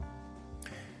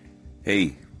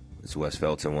Hey, it's Wes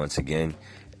Felton once again,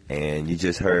 and you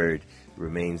just heard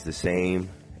Remains the Same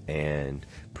and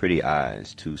Pretty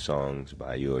Eyes, two songs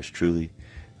by yours truly,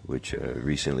 which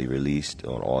recently released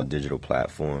on all digital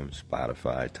platforms,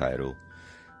 Spotify, Tidal,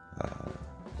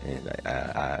 and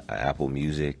Apple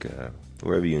Music,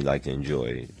 wherever you like to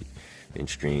enjoy and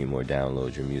stream or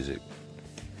download your music.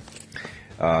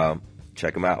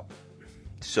 Check them out.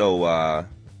 So,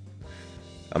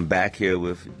 I'm back here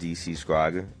with DC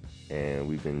Scrogger, and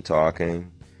we've been talking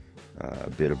a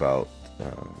bit about,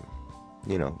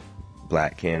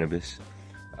 black cannabis.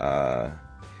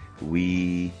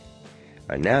 We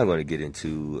are now going to get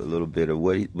into a little bit of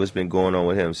what's been going on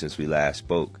with him since we last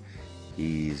spoke.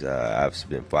 I've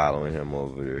been following him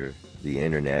over the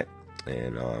internet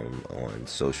and on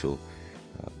social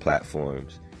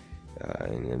platforms.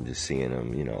 And I'm just seeing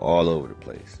him, all over the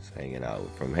place, hanging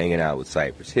out with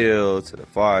Cypress Hill to the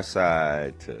Far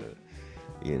Side to,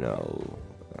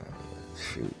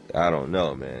 I don't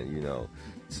know, man,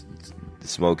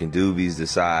 smoking doobies the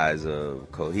size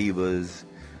of Cohibas,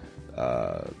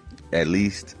 at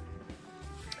least,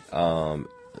 all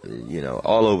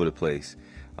over the place,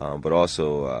 but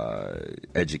also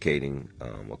educating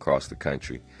across the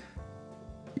country.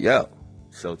 Yo.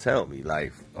 So tell me,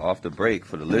 off the break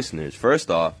for the listeners, first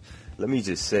off, let me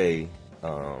just say,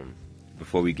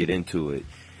 before we get into it,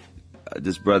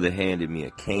 this brother handed me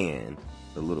a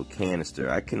little canister.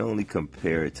 I can only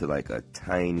compare it to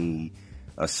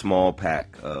a small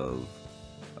pack of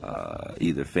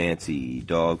either fancy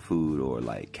dog food or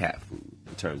cat food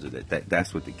in terms of that.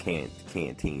 That's what the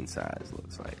canteen size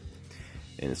looks like,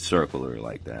 and it's circular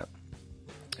like that.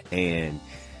 And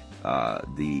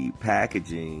the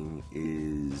packaging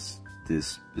is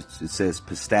this, it says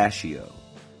Pistachio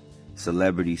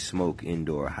Celebrity Smoke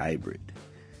Indoor Hybrid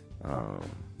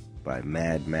by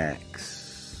Mad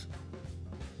Max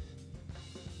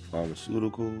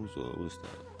Pharmaceuticals, or what's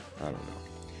that? I don't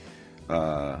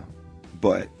know.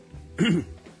 But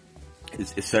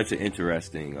it's such an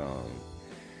interesting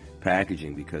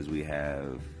packaging because we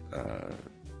have,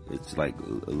 it's like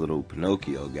a little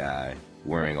Pinocchio guy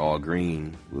wearing all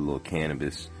green with a little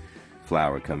cannabis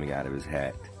flower coming out of his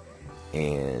hat,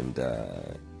 and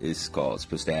it's called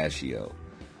Pistachio.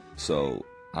 So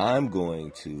I'm going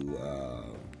to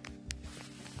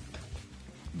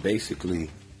basically,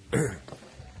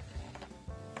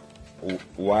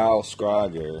 while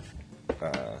Scrogger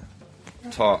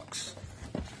talks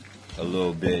a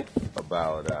little bit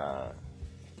about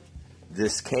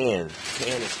this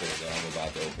canister that I'm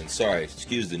about to open. Sorry,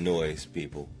 excuse the noise,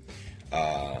 people.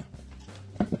 I'm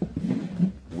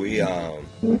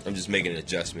just making an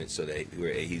adjustment so that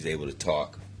he's able to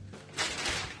talk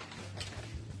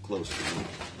close to me.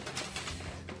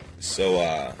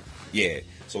 So,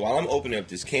 So while I'm opening up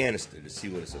this canister to see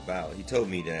what it's about, he told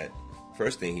me that,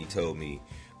 first thing he told me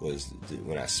was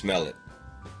when I smell it,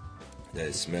 that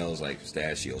it smells like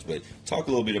pistachios. But talk a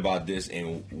little bit about this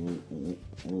and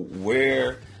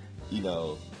where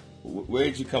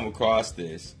did you come across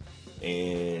this?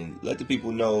 And let the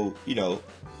people know,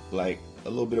 a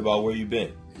little bit about where you've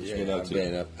been.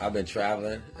 I've been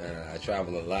traveling. I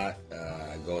travel a lot.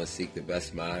 I go and seek the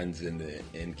best minds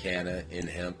in canna, in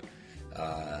hemp,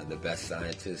 the best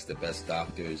scientists, the best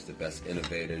doctors, the best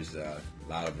innovators. A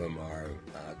lot of them are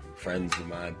friends of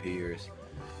mine, peers.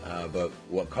 But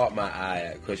what caught my eye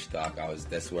at Kushstock,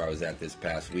 that's where I was at this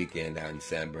past weekend out in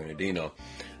San Bernardino.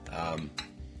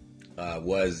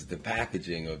 Was the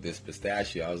packaging of this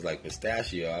pistachio. I was like,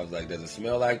 pistachio? I was like, does it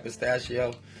smell like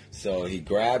pistachio? So he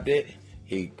grabbed it,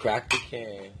 he cracked the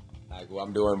can, like what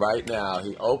I'm doing right now.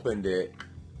 He opened it,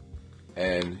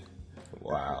 and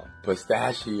wow,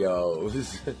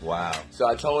 pistachios. Wow. So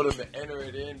I told him to enter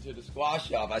it into the squash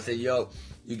shop. I said, yo,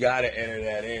 you got to enter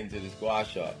that into the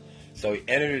squash shop. So he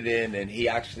entered it in, and he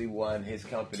actually his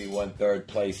company won third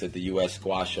place at the U.S.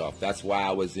 Squash Off. That's why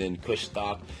I was in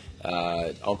Kushstock.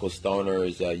 Uncle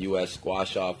Stoner's U.S.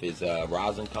 Squash Off is a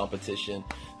rosin competition.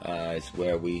 It's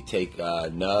where we take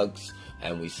nugs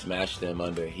and we smash them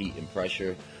under heat and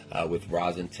pressure with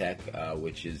Rosin Tech,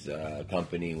 which is a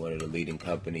company, one of the leading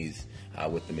companies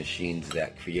with the machines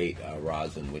that create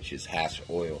rosin, which is hash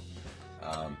oil.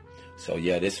 So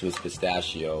yeah, this was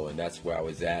pistachio, and that's where I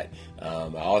was at. I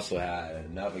also had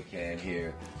another can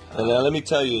here. Now let me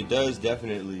tell you, it does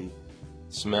definitely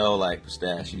smell like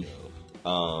pistachio.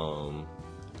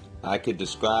 I could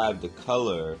describe the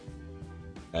color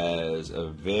as a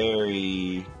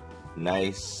very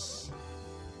nice,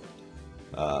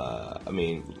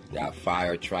 got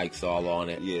fire trikes all on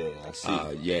it. Yeah, I see.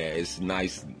 It's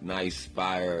nice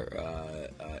fire,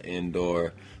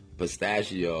 indoor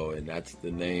Pistachio, and that's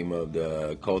the name of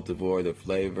the cultivar, the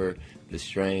flavor, the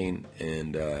strain,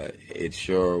 and it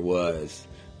sure was.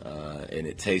 And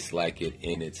it tastes like it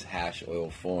in its hash oil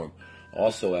form.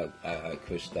 Also at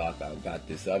Kush Stock, I've got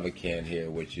this other can here,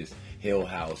 which is Hill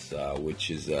House,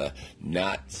 which is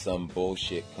not some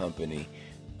bullshit company.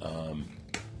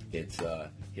 It's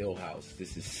Hill House.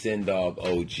 This is Sindog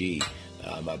OG.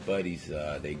 My buddies,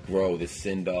 they grow the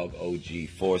Sindog OG,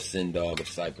 4 Sindog of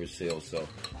Cypress Hill. So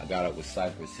I got it with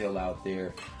Cypress Hill out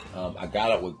there. I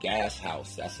got it with Gas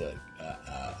House. That's a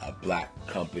black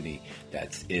company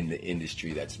that's in the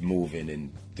industry that's moving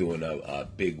and doing a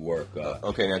big work.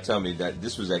 Okay, now tell me that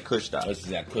this was at Kush Stock. This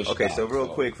is at Kush Okay, Stock, so real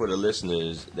quick for the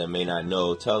listeners that may not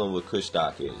know, tell them what Kush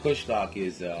Stock is. Kush Stock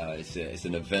is it's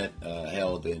an event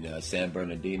held in San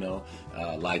Bernardino,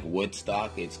 like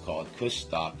Woodstock. It's called Kush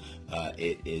Stock.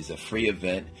 It is a free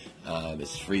event.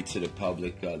 It's free to the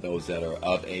public, those that are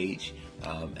of age.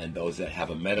 And those that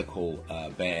have a medical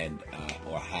band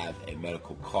or have a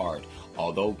medical card.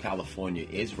 Although California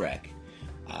is rec,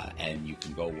 and you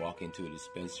can go walk into a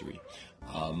dispensary,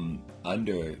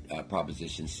 under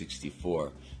Proposition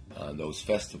 64, those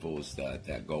festivals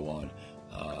that go on,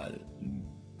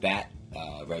 that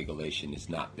regulation has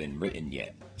not been written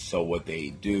yet. So what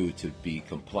they do to be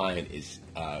compliant is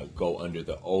go under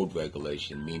the old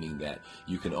regulation, meaning that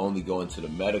you can only go into the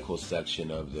medical section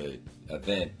of the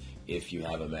event if you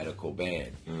have a medical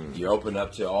band. You're open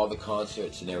up to all the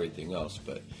concerts and everything else,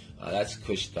 but that's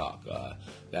Kush Stock.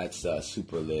 That's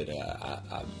super lit.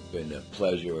 I've been a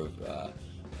pleasure of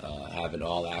having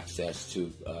all access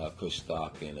to Kush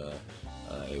Stock, and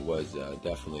it was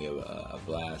definitely a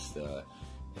blast.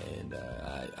 And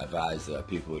I advise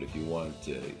people that if you want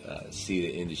to see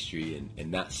the industry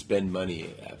and not spend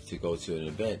money to go to an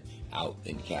event out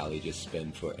in Cali, just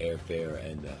spend for airfare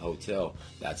and the hotel.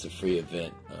 That's a free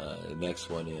event. The next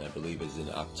one, I believe, is in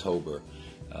October,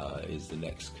 is the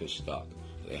next Kush Stock.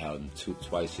 They have them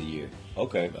twice a year.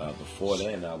 Okay. Before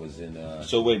then, I was in.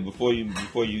 So wait, before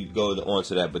you go on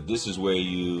to that, but this is where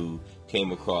you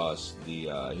came across the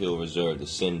Hill Reserve, the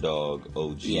Sindog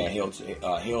OG. Yeah,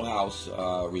 Hill House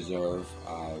Reserve,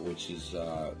 which is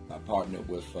I partnered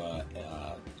with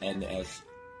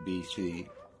NSBC,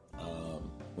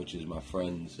 which is my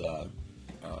friend's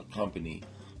company.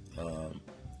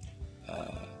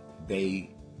 They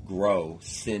grow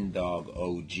Sindog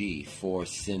OG, 4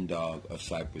 Sindog of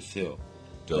Cypress Hill.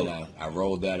 Dope. And I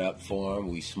rolled that up for him.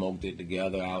 We smoked it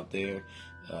together out there.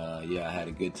 Yeah, I had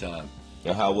a good time.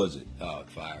 And how was it? Oh,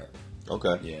 fire.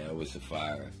 Okay. Yeah, it was a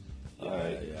fire. All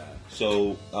right. Yeah.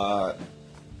 So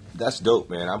that's dope,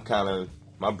 man.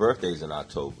 My birthday's in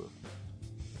October.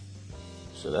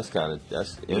 So that's tempting.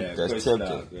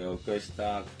 Kush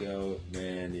Stock, yo,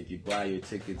 man. If you buy your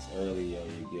tickets early,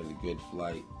 you get a good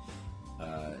flight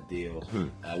deal.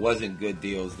 Wasn't good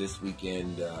deals this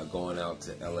weekend going out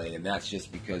to LA, and that's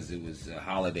just because it was a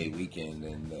holiday weekend,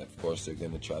 and of course they're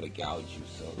going to try to gouge you.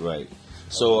 So right.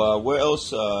 So where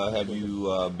else have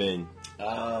you been?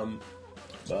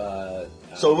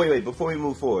 So wait. Before we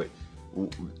move forward,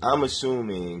 I'm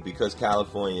assuming because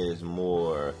California is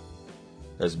more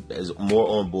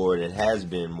on board and has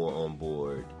been more on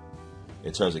board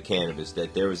in terms of cannabis,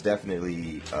 that there is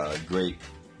definitely a great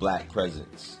black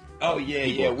presence. Oh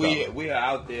yeah. We are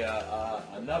out there.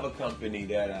 Another company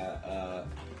that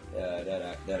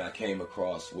I came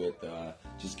across with.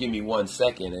 Just give me 1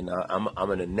 second, and I'm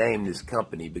gonna name this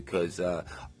company because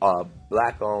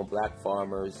black-owned, black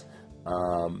farmers,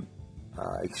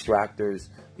 extractors,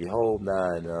 the whole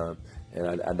nine.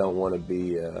 And I don't want to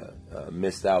be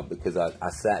missed out because I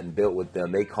sat and built with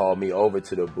them. They called me over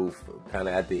to the booth kind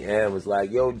of at the end, was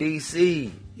like, yo,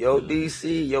 DC,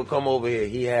 come over here.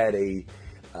 He had a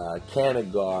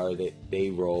Cannagar that they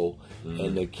roll,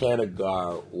 and the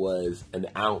Cannagar was an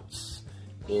ounce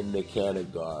in the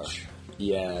Cannagar.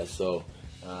 Yeah, so,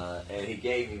 and he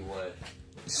gave me one.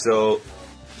 So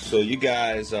you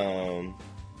guys,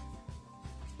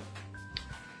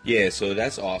 yeah, so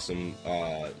that's awesome.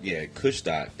 Yeah, Kush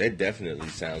Stock, that definitely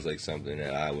sounds like something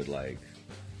that I would like.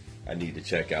 I need to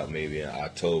check out maybe in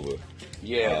October.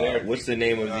 Yeah, what's the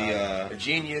name of the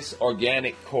Genius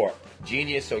Organic Corp?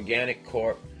 Genius Organic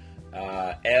Corp.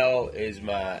 L is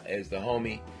the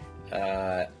homie,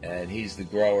 and he's the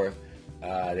grower.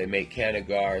 They make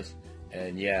Cannagars,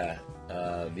 and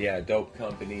dope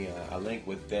company. I link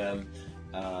with them.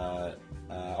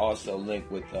 Also link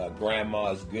with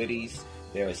Grandma's Goodies.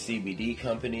 They're a CBD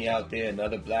company out there,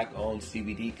 another black-owned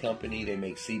CBD company. They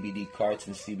make CBD carts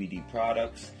and CBD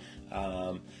products.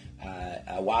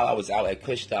 while I was out at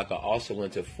Kushstock, I also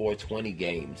went to 420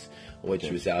 games, which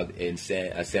was out in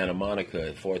Santa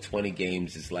Monica. 420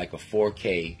 games is like a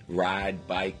 4K ride,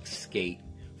 bike, skate,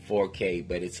 4K,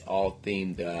 but it's all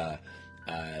themed.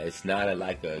 It's not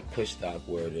like a Kushstock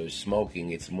where there's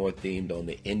smoking. It's more themed on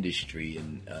the industry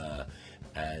and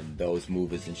those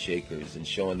movers and shakers and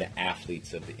showing the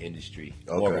athletes of the industry.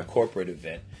 More of a corporate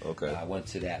event. I went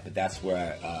to that, but that's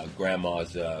where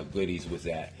Grandma's Goodies was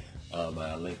at.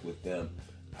 I linked with them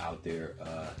out there.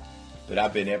 But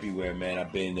I've been everywhere, man.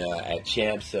 I've been at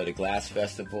Champs, the Glass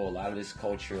Festival. A lot of this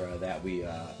culture that we're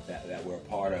a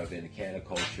part of in the Canna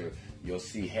culture, you'll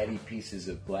see heady pieces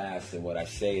of glass, and what I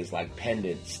say is like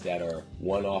pendants that are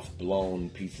one-off blown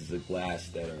pieces of glass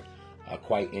that are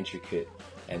quite intricate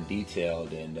and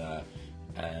detailed, and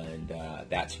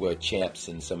that's where Champs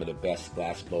and some of the best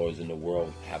glass blowers in the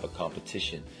world have a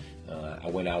competition. I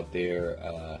went out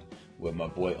there with my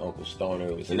boy Uncle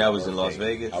Stoner. And that was in Las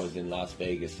Vegas? I was in Las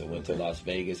Vegas. I went to Las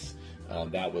Vegas.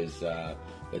 That was the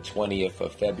 20th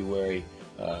of February.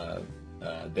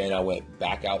 Then I went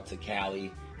back out to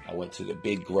Cali. I went to the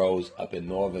big grows up in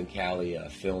Northern Cali.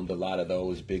 Filmed a lot of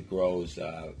those big grows,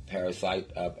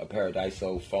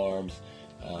 Paradiso Farms,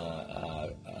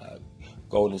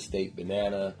 Golden State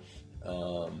Banana,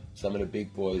 some of the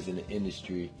big boys in the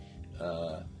industry.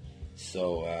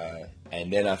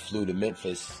 And then I flew to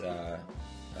Memphis,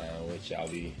 which I'll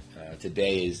be.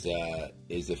 Today is the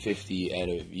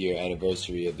 50-year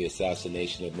anniversary of the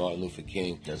assassination of Martin Luther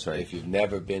King. That's right. If you've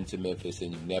never been to Memphis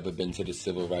and you've never been to the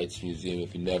Civil Rights Museum,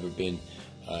 if you've never been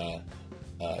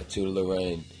to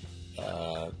Lorraine,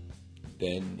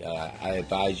 then I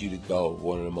advise you to go.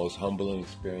 One of the most humbling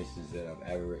experiences that I've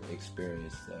ever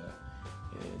experienced.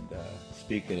 And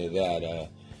speaking of that,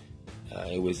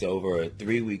 it was over a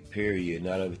 3-week period,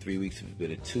 not over 3 weeks,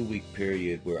 but a 2-week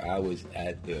period where I was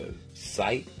at the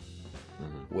site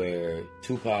where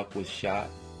Tupac was shot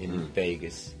in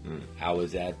Vegas. I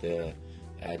was at the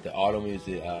Auto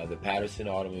Museum, the Patterson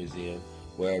Auto Museum,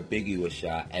 where Biggie was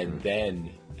shot, and then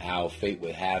how fate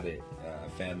would have it,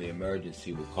 family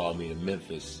emergency would call me to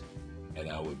Memphis, and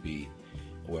I would be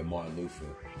where Martin Luther.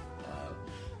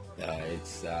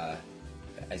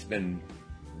 It's been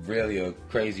really a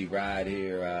crazy ride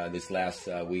here this last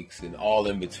weeks, and all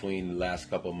in between the last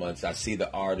couple of months. I see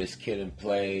the artists, Kid and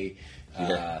Play,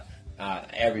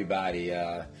 everybody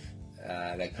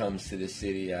that comes to the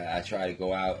city. I try to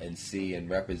go out and see and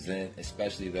represent,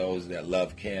 especially those that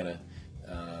love Canna.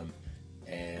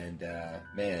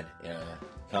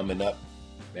 Coming up,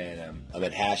 man, I'm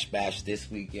at Hash Bash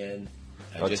this weekend.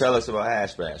 Tell us about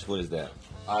Hash Bash. What is that?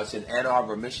 It's in Ann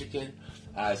Arbor, Michigan.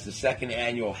 It's the second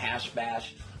annual Hash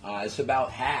Bash. It's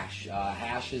about hash.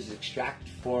 Hash is extracted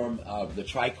from the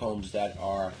trichomes that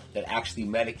actually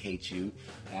medicate you.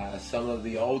 Some of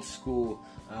the old school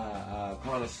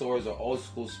connoisseurs or old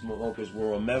school smokers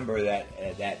will remember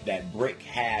that brick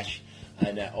hash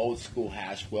and that old school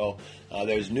hash. Well,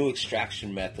 there's new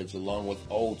extraction methods along with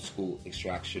old school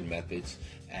extraction methods.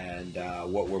 And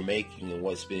what we're making and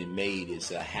what's being made is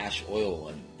hash oil,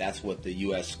 and that's what the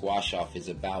U.S. Squash Off is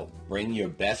about. Bring your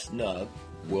best nug.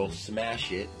 We'll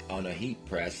smash it on a heat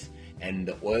press, and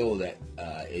the oil that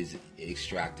is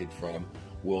extracted from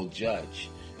will judge.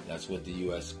 That's what the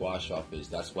U.S. Squash Off is.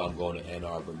 That's why I'm going to Ann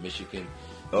Arbor, Michigan.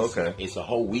 It's a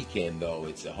whole weekend, though.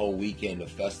 It's a whole weekend, a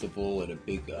festival, and a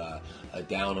big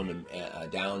downtown.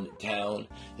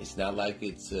 It's not like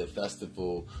it's a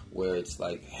festival where it's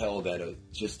like held at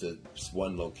just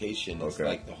one location. It's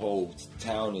like the whole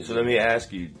town is. So let me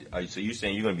ask you. So you're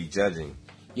saying you're going to be judging?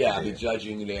 Yeah, I'll be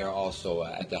judging there also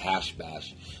at the Hash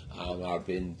Bash. I've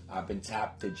been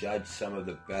tapped to judge some of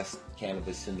the best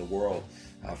cannabis in the world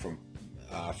from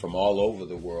all over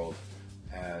the world,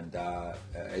 and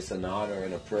it's an honor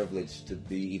and a privilege to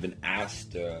be even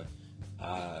asked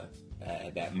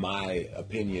that my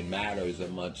opinion matters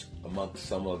amongst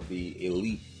some of the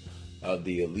elite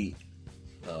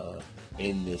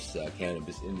in this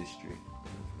cannabis industry.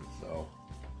 So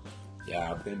yeah,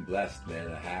 I've been blessed,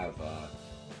 man. I have.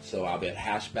 So I'll be at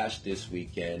Hash Bash this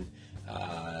weekend.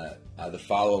 The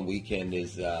following weekend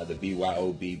is the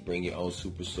BYOB, Bring Your Own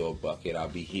Super Soul Bucket. I'll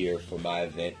be here for my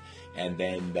event. And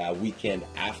then the weekend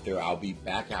after, I'll be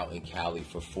back out in Cali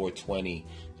for 420,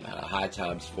 High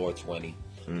Times 420.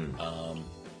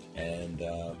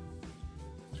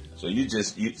 So you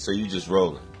just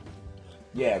rolling?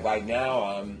 Yeah, right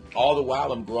now, all the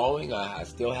while I'm growing. I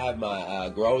still have my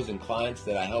growers and clients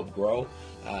that I help grow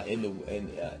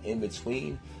in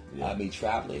between me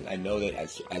traveling. I know that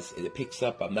as it picks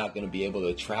up, I'm not going to be able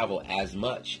to travel as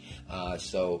much.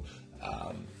 So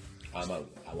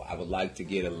I would like to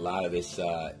get a lot of this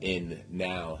in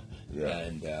now,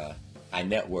 and I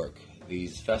network.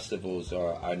 These festivals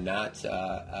are not.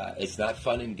 It's not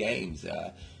fun and games.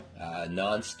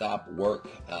 Non-stop work,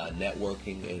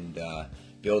 networking, and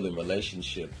building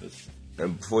relationships.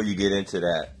 And before you get into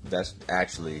that, that's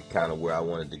actually kind of where I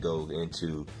wanted to go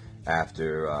into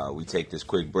after we take this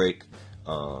quick break.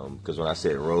 Because when I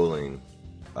said rolling,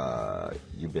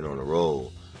 you've been on a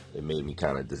roll. It made me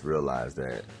kind of just realize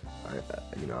that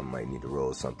I might need to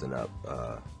roll something up.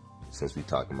 Since we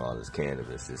talking about all this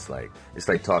cannabis, it's like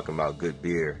talking about good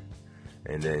beer,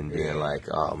 and then being like,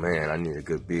 oh man, I need a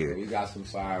good beer. We got some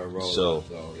fire rolls. So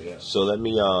let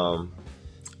me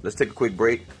let's take a quick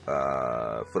break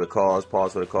for the cause,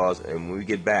 pause for the cause, and when we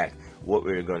get back, what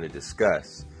we're going to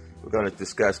discuss. We're going to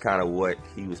discuss kind of what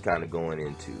he was kind of going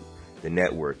into, the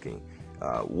networking.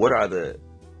 I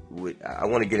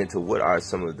want to get into what are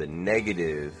some of the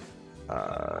negative,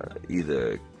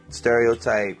 either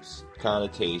stereotypes,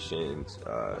 connotations,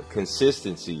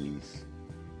 consistencies,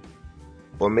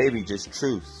 or maybe just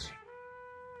truths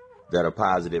that are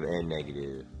positive and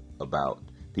negative about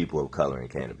people of color in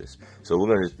cannabis. So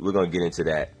we're gonna get into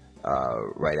that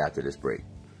right after this break.